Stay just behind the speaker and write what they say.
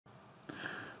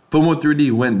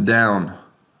FOMO3D went down.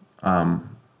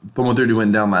 FOMO3D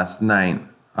went down last night,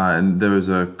 and there was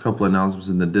a couple announcements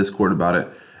in the Discord about it.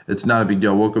 It's not a big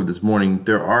deal. I woke up this morning.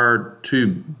 There are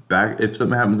two if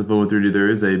something happens to FOMO3D, there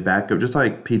is a backup, just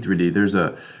like P3D.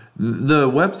 The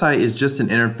website is just an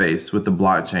interface with the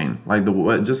blockchain. Like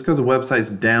just because the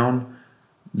website's down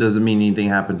doesn't mean anything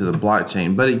happened to the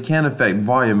blockchain, but it can affect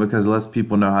volume because less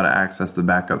people know how to access the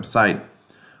backup site.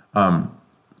 I'm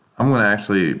going to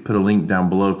actually put a link down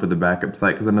below for the backup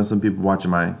site because I know some people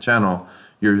watching my channel.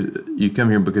 You come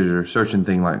here because you're searching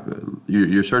things like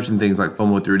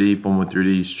FOMO3D,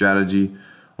 FOMO3D strategy,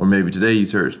 or maybe today you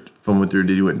searched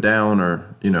FOMO3D went down, or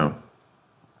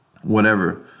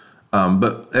whatever.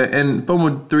 And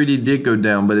FOMO3D did go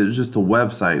down, but it was just the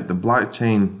website. The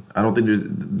blockchain, I don't think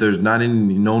there's not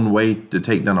any known way to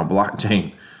take down a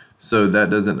blockchain. So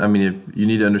that doesn't, if you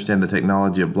need to understand the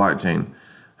technology of blockchain.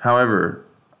 However,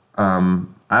 I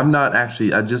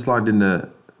just logged into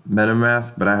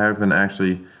MetaMask, but I haven't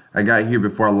actually, I got here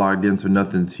before I logged in, so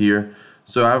nothing's here.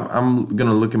 So I'm going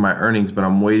to look at my earnings, but I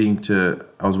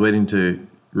was waiting to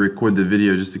record the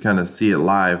video just to kind of see it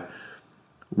live.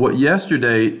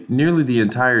 Yesterday, nearly the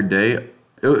entire day,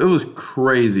 it was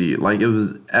crazy. Like, it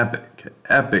was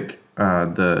epic. I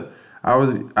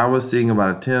was seeing about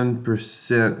a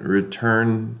 10%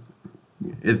 return,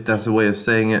 if that's a way of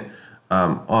saying it,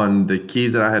 on the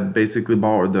keys that I had basically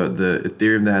bought, or the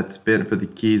Ethereum that I had spent for the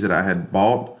keys that I had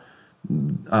bought.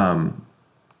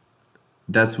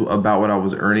 That's about what I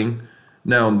was earning.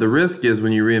 Now, the risk is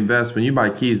when you reinvest, when you buy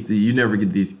keys, you never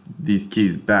get these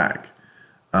keys back.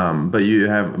 But you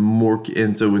have more,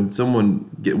 and so when someone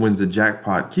wins a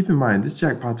jackpot, keep in mind this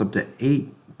jackpot's up to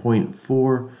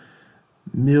 $8.4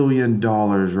 million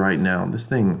right now. This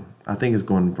thing, I think, is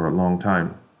going for a long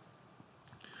time.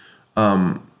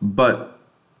 But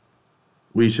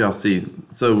we shall see.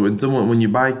 So when you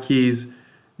buy keys,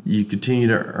 you continue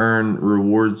to earn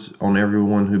rewards on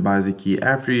everyone who buys a key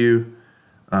after you.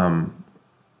 But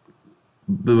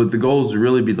the goal is to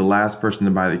really be the last person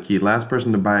to buy the key. Last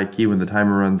person to buy a key when the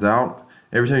timer runs out.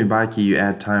 Every time you buy a key, you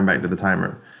add time back to the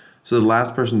timer. So the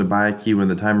last person to buy a key when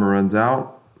the timer runs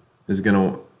out is going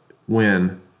to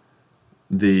win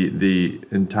the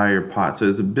entire pot. So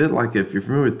it's a bit like, if you're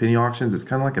familiar with penny auctions, it's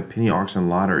kind of like a penny auction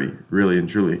lottery, really and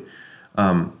truly.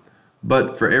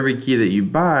 But for every key that you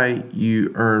buy,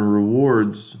 you earn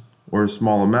rewards, or a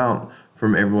small amount,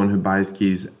 from everyone who buys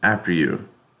keys after you.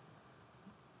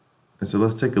 And so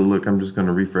let's take a look. I'm just going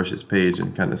to refresh this page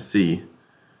and kind of see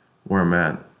where I'm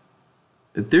at.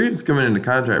 Ethereum's coming into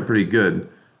contract pretty good.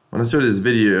 When I started this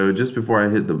video, just before I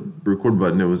hit the record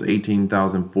button, it was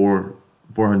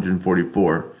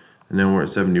 18,444, and then we're at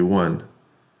 71.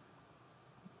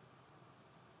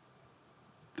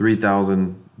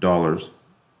 $3,000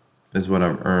 is what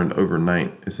I've earned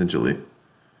overnight, essentially.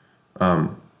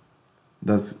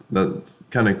 That's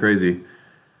kind of crazy.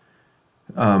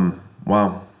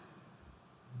 Wow.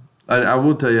 I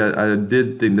will tell you, I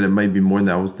did think that it might be more than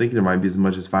that. I was thinking it might be as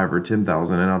much as 5,000 or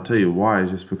 10,000, and I'll tell you why.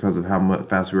 Just because of how much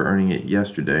fast we were earning it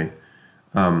yesterday.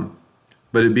 But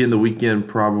it being the weekend,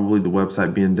 probably the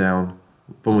website being down,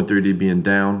 FOMO3D being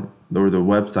down, or the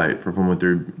website for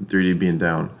FOMO3D being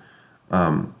down,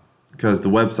 because the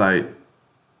website,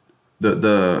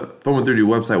 the FOMO3D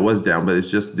website was down, but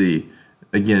it's just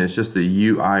it's just the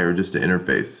UI, or just the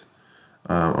interface.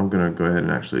 I'm gonna go ahead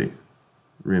and actually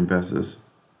reinvest this.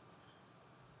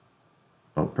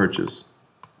 Oh, purchase.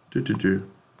 I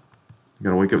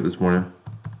gotta wake up this morning.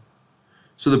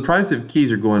 So the price of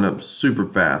keys are going up super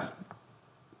fast.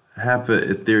 Half of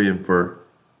Ethereum for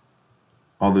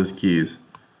all those keys,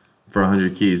 for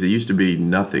 100 keys. It used to be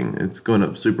nothing. It's going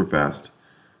up super fast.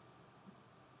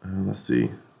 Let's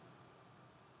see.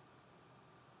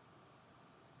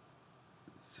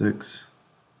 6.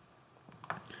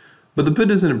 But to put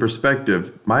this in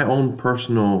perspective, my own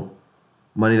personal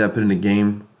money that I put in the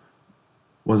game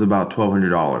was about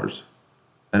 $1,200,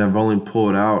 and I've only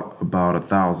pulled out about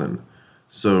 1,000.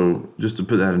 So just to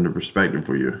put that into perspective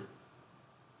for you.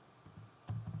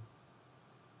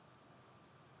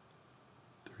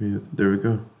 There we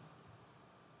go.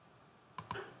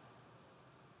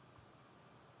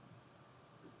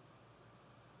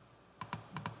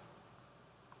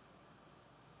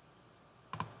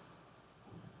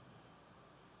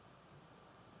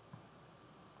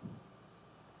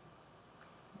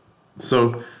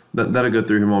 So that'll go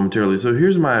through here momentarily. So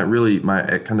here's my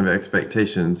kind of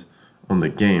expectations on the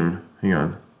game. Hang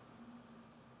on.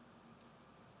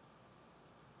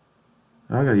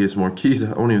 I gotta get some more keys. I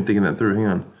wasn't even thinking that through. Hang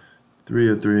on.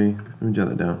 303. Let me jot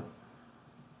that down.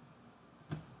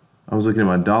 I was looking at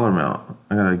my dollar amount.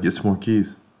 I gotta get some more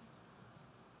keys.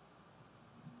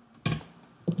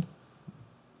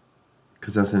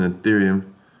 because that's in Ethereum.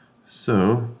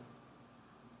 So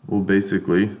we'll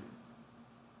basically,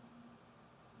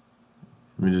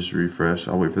 let me just refresh.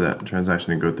 I'll wait for that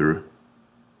transaction to go through.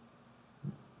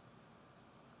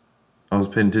 I was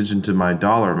paying attention to my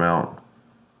dollar amount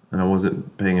and I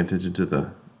wasn't paying attention to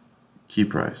the key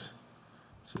price.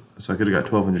 So I could have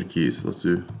got 1,200 keys. Let's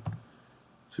do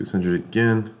 600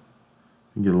 again.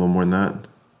 You get a little more than that.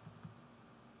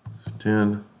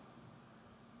 10.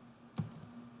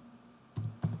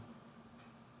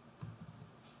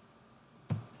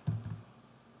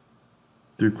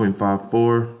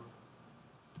 $3.54.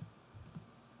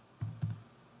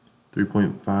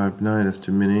 3.59. That's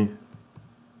too many.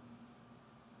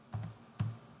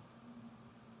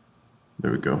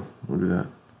 There we go. We'll do that.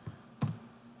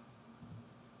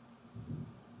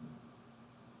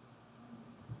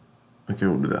 Okay,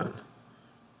 we'll do that.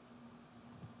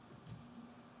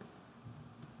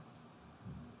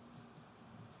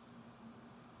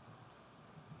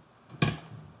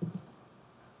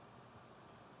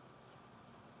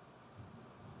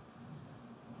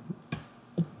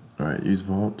 All right, use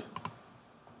Vault.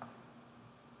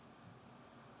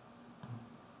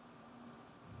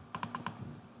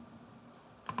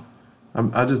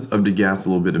 I just upped the gas a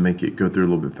little bit to make it go through a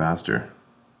little bit faster.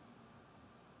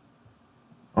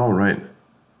 All right.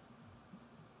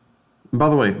 By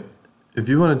the way, if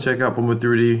you want to check out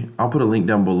FOMO3D, I'll put a link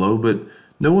down below, but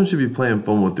no one should be playing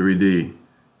FOMO3D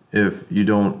if you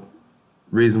don't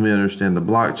reasonably understand the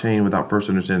blockchain without first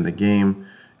understanding the game.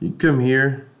 You come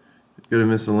here, go to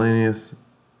miscellaneous,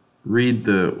 read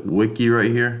the wiki right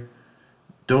here.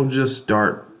 Don't just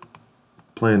start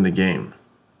playing the game.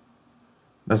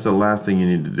 That's the last thing you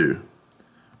need to do.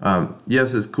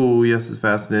 Yes, it's cool. Yes, it's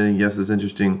fascinating. Yes, it's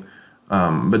interesting.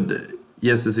 But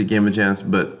yes, it's a game of chance.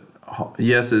 But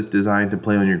yes, it's designed to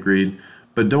play on your greed.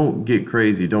 But don't get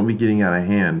crazy. Don't be getting out of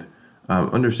hand.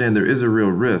 Understand there is a real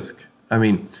risk. I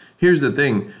mean, here's the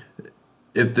thing.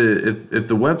 If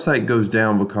the website goes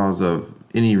down because of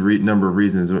any number of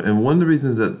reasons, and one of the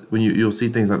reasons that when you'll see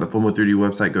things like the FOMO3D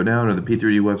website go down or the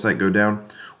P3D website go down,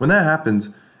 when that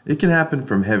happens, it can happen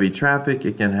from heavy traffic,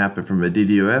 it can happen from a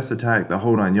DDoS attack, the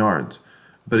whole 9 yards.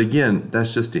 But again,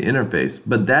 that's just the interface.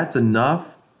 But that's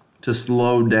enough to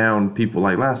slow down people.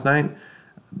 Like last night,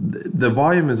 the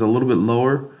volume is a little bit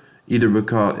lower, either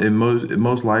because,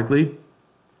 most likely,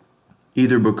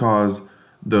 either because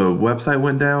the website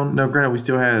went down. Now, granted, we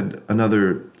still had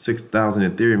another 6,000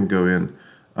 Ethereum go in,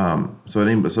 so it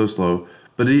ain't but so slow.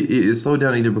 But it slowed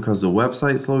down either because the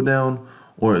website slowed down,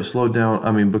 or it slowed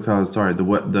down, because, sorry, the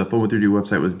FOMO3D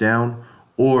website was down,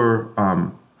 or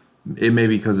it may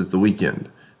be because it's the weekend.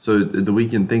 So the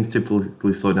weekend, things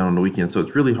typically slow down on the weekend, so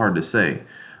it's really hard to say.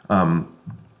 However,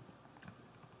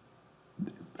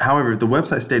 if the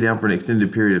website stayed down for an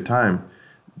extended period of time,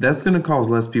 that's going to cause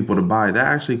less people to buy. That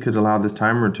actually could allow this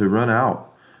timer to run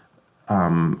out.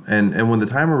 And when the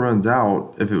timer runs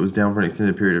out, if it was down for an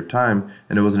extended period of time,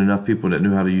 and there wasn't enough people that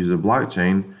knew how to use the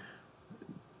blockchain,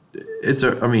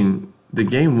 the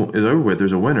game is over with.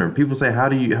 There's a winner. People say, how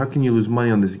can you lose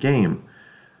money on this game?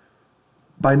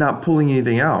 By not pulling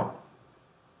anything out.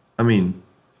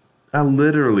 I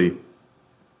literally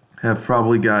have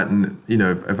probably gotten,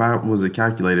 if I was to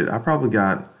calculate it, I probably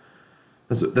got,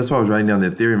 that's why I was writing down the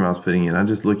Ethereum I was putting in. I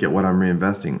just look at what I'm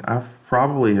reinvesting. I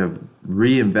probably have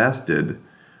reinvested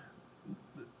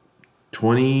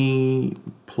 20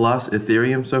 plus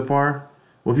Ethereum so far.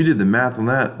 Well, if you did the math on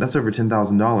that, that's over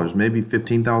 $10,000, maybe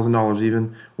 $15,000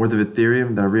 even worth of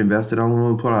Ethereum that I reinvested. I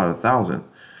only put out 1,000.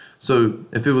 So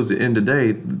if it was the end of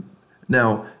day,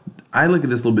 now I look at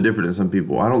this a little bit different than some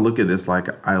people. I don't look at this like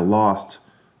I lost,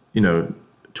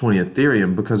 20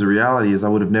 Ethereum, because the reality is I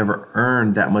would have never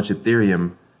earned that much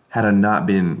Ethereum had I not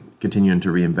been continuing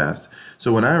to reinvest.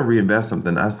 So when I reinvest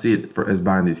something, I see it as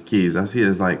buying these keys. I see it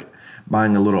as like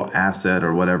buying a little asset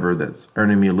or whatever that's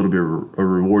earning me a little bit of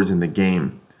rewards in the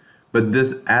game. But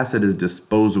this asset is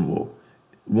disposable.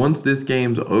 Once this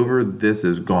game's over, this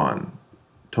is gone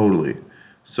totally.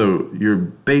 So you're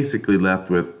basically left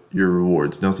with your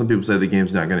rewards. Now, some people say the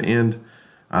game's not going to end.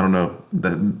 I don't know.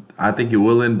 I think it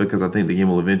will end, because I think the game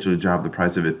will eventually drive the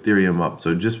price of Ethereum up.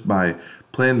 So just by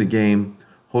playing the game,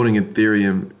 holding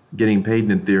Ethereum, getting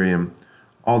paid in Ethereum,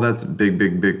 all that's big,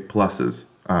 big, big pluses.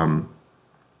 I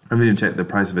haven't even checked the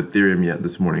price of Ethereum yet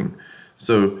this morning.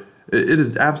 So it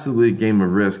is absolutely a game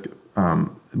of risk,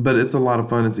 but it's a lot of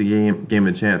fun. It's a game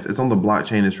of chance. It's on the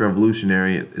blockchain. It's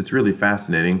revolutionary. It's really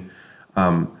fascinating.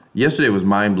 Yesterday was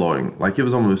mind-blowing. Like, it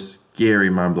was almost scary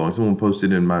mind-blowing. Someone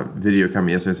posted in my video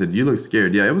comment yesterday and said, "You look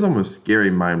scared." Yeah, it was almost scary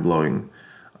mind-blowing.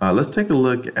 Let's take a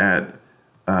look at,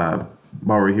 while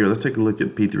we're here, let's take a look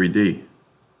at P3D.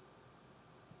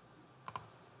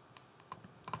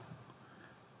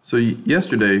 So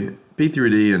yesterday,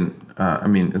 P3D and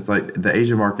it's like the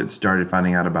Asia market started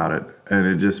finding out about it, and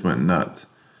it just went nuts.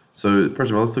 So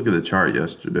first of all, let's look at the chart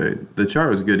yesterday. The chart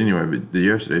was good anyway, but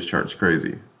yesterday's chart's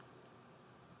crazy.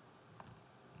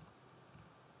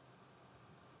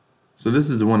 So this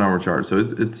is the 1 hour chart. So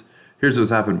it's here's what's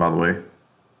happened, by the way.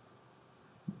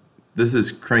 This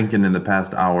is cranking in the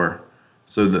past hour.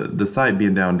 So the site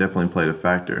being down definitely played a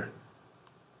factor.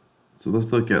 So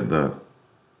let's look at the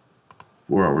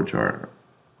 4 hour chart.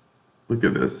 Look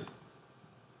at this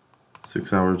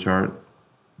 6 hour chart.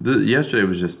 Yesterday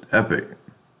was just epic.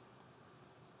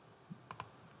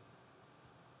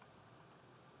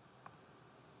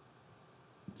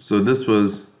 So this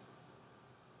was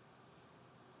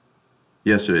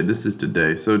yesterday. This is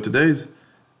today. So today's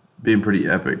being pretty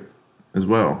epic as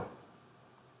well.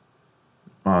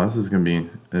 Wow, this is going to be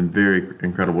a very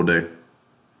incredible day.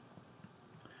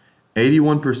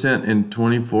 81% in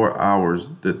 24 hours.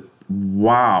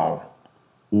 Wow.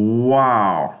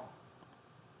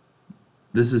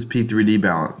 This is P3D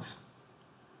balance.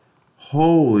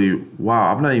 Holy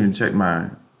wow. I've not even checked my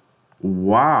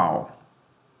wow.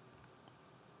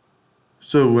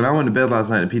 So when I went to bed last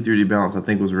night, the P3D balance I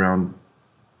think was around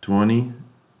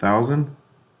 20,000.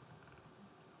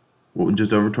 Well,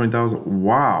 just over 20,000.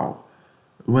 Wow.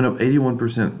 It went up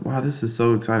 81%. Wow, this is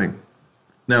so exciting.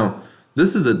 Now,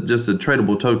 this is just a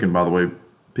tradable token, by the way.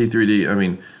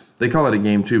 P3D, they call it a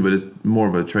game too, but it's more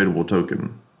of a tradable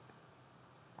token.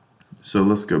 So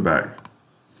let's go back.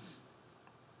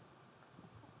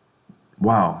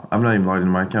 Wow, I'm not even logged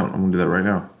into my account. I'm going to do that right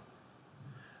now.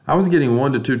 I was getting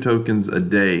 1 to 2 tokens a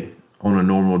day on a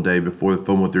normal day before the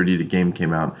FOMO3D game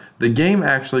came out. The game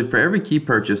actually, for every key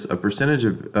purchase, a percentage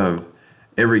of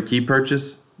every key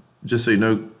purchase, just so you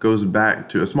know, goes back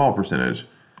to a small percentage,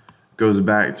 goes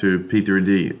back to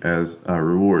P3D as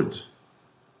rewards.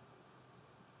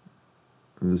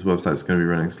 And this website's going to be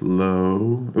running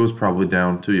slow. It was probably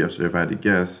down too yesterday if I had to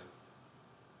guess.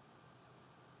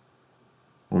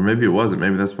 Or maybe it wasn't.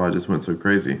 Maybe that's why I just went so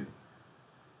crazy.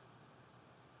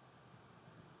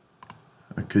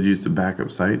 I could use the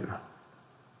backup site.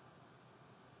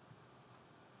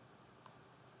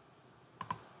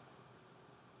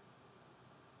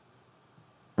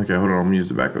 Okay, hold on. I'm going to use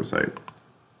the backup site.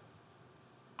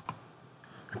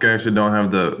 Okay, I actually don't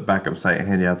have the backup site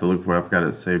handy. I have to look for it. I've got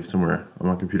it saved somewhere on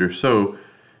my computer. So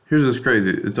here's what's crazy.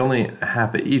 It's only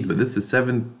half an ETH, but this is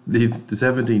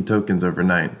 17 tokens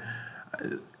overnight.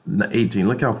 18.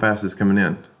 Look how fast it's coming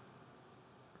in.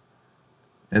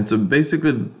 And so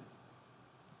basically,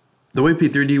 the way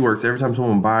P3D works, every time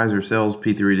someone buys or sells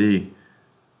P3D,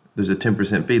 there's a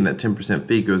 10% fee, and that 10%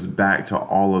 fee goes back to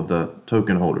all of the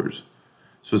token holders.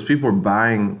 So as people are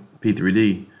buying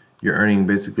P3D, you're earning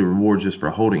basically rewards just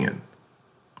for holding it.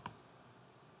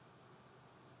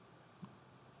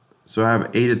 So I have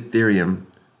 8 Ethereum,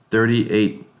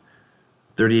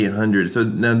 3,800. So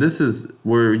now this is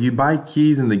where you buy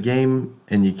keys in the game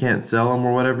and you can't sell them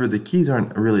or whatever. The keys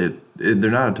aren't really, they're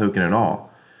not a token at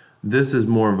all. This is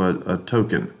more of a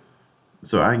token.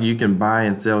 So you can buy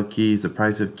and sell keys. The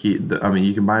price of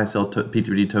you can buy and sell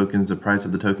P3D tokens. The price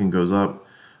of the token goes up,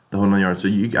 the whole 9 yards. So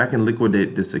I can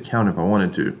liquidate this account if I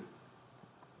wanted to.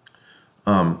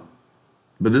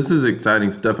 But this is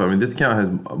exciting stuff. This account has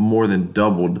more than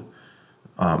doubled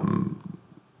in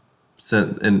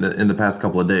the past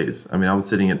couple of days. I was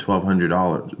sitting at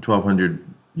 $1,200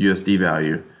 USD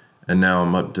value, and now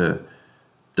I'm up to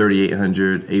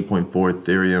 3,800, 8.4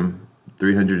 Ethereum,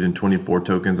 324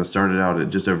 tokens. I started out at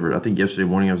just over, I think yesterday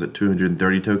morning I was at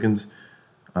 230 tokens,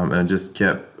 and I just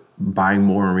kept buying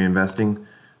more and reinvesting.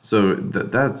 So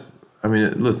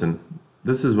listen,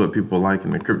 this is what people like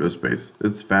in the crypto space.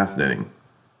 It's fascinating.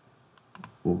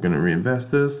 We're going to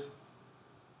reinvest this.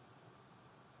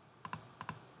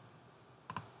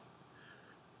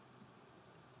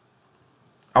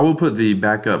 I will put the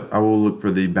backup, I will look for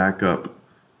the backup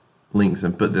links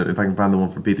and put them, if I can find the one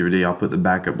for P3D, I'll put the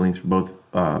backup links for both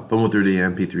FOMO3D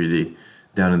and P3D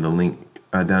down in the link,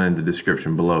 down in the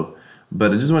description below.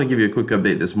 But I just want to give you a quick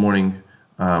update this morning.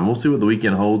 We'll see what the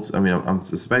weekend holds. I'm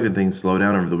suspecting things slow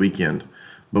down over the weekend,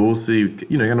 but we'll see,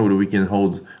 kind of what the weekend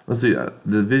holds. Let's see,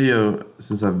 the video,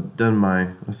 since I've done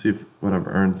let's see what I've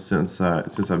earned since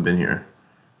I've been here.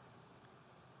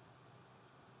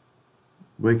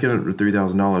 Waking up for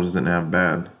 $3,000 isn't half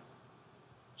bad,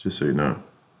 just so you know.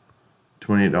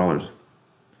 $28.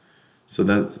 So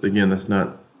that's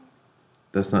not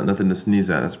nothing to sneeze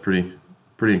at. That's pretty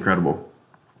incredible.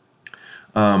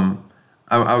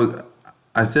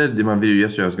 I said in my video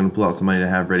yesterday I was going to pull out some money to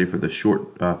have ready for the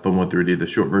short FOMO3D, the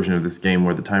short version of this game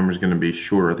where the timer is going to be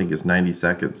shorter. I think it's 90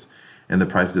 seconds. and the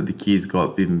prices of the keys go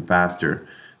up even faster.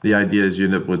 The idea is you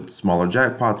end up with smaller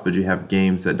jackpots, but you have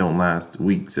games that don't last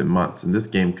weeks and months, and this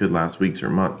game could last weeks or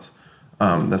months.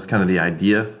 That's kind of the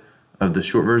idea of the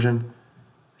short version,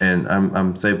 and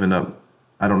I'm saving up.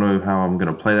 I don't know how I'm going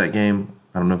to play that game.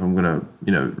 I don't know if I'm going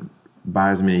to,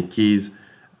 buy as many keys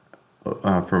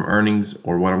from earnings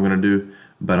or what I'm going to do,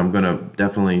 but I'm going to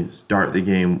definitely start the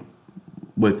game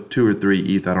with 2 or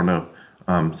 3 ETH. I don't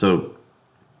know. So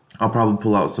I'll probably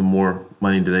pull out some more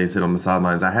money today and sit on the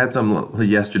sidelines. I had some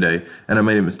yesterday, and I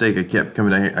made a mistake. I kept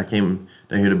coming down here. I came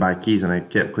down here to buy keys, and I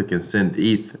kept clicking send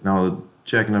ETH, and I was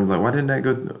checking. I was like, why didn't that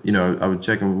go? I would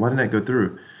check, and why didn't that go through?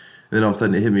 And then all of a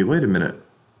sudden it hit me. Wait a minute.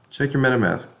 Check your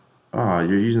MetaMask.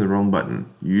 You're using the wrong button.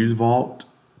 Use Vault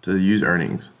to use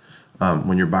earnings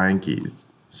when you're buying keys.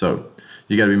 So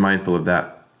you got to be mindful of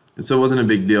that. So it wasn't a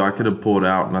big deal. I could have pulled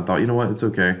out, and I thought, you know what? It's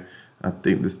okay. I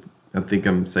think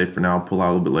I'm safe for now. I'll pull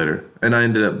out a little bit later. And I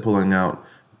ended up pulling out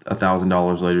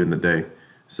 $1,000 later in the day.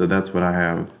 So that's what I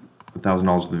have, $1,000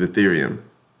 worth of Ethereum.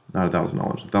 Not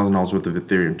 $1,000. $1,000 worth of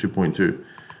Ethereum, 2.2.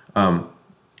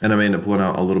 And I may end up pulling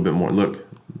out a little bit more. Look,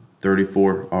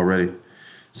 34 already.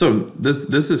 So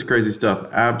this is crazy stuff.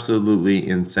 Absolutely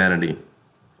insanity.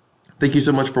 Thank you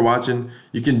so much for watching.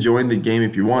 You can join the game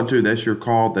if you want to. That's your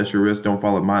call. That's your risk. Don't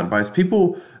follow my advice.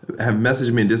 People have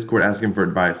messaged me in Discord asking for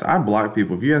advice. I block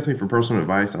people. If you ask me for personal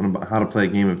advice on how to play a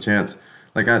game of chance,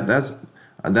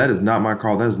 that is not my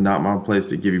call. That is not my place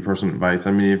to give you personal advice.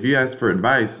 I mean, if you ask for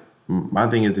advice, my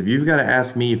thing is if you've got to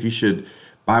ask me if you should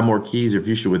buy more keys or if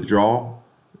you should withdraw,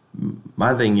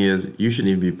 my thing is you shouldn't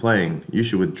even be playing. You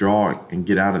should withdraw and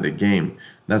get out of the game.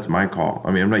 That's my call. I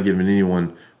mean, I'm not giving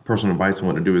anyone personal advice on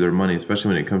what to do with their money, especially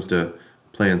when it comes to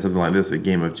playing something like this, a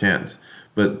game of chance.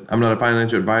 But I'm not a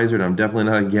financial advisor, and I'm definitely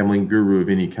not a gambling guru of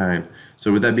any kind.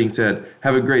 So with that being said,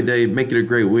 have a great day, make it a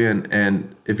great win,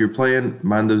 and if you're playing,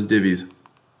 mind those divvies.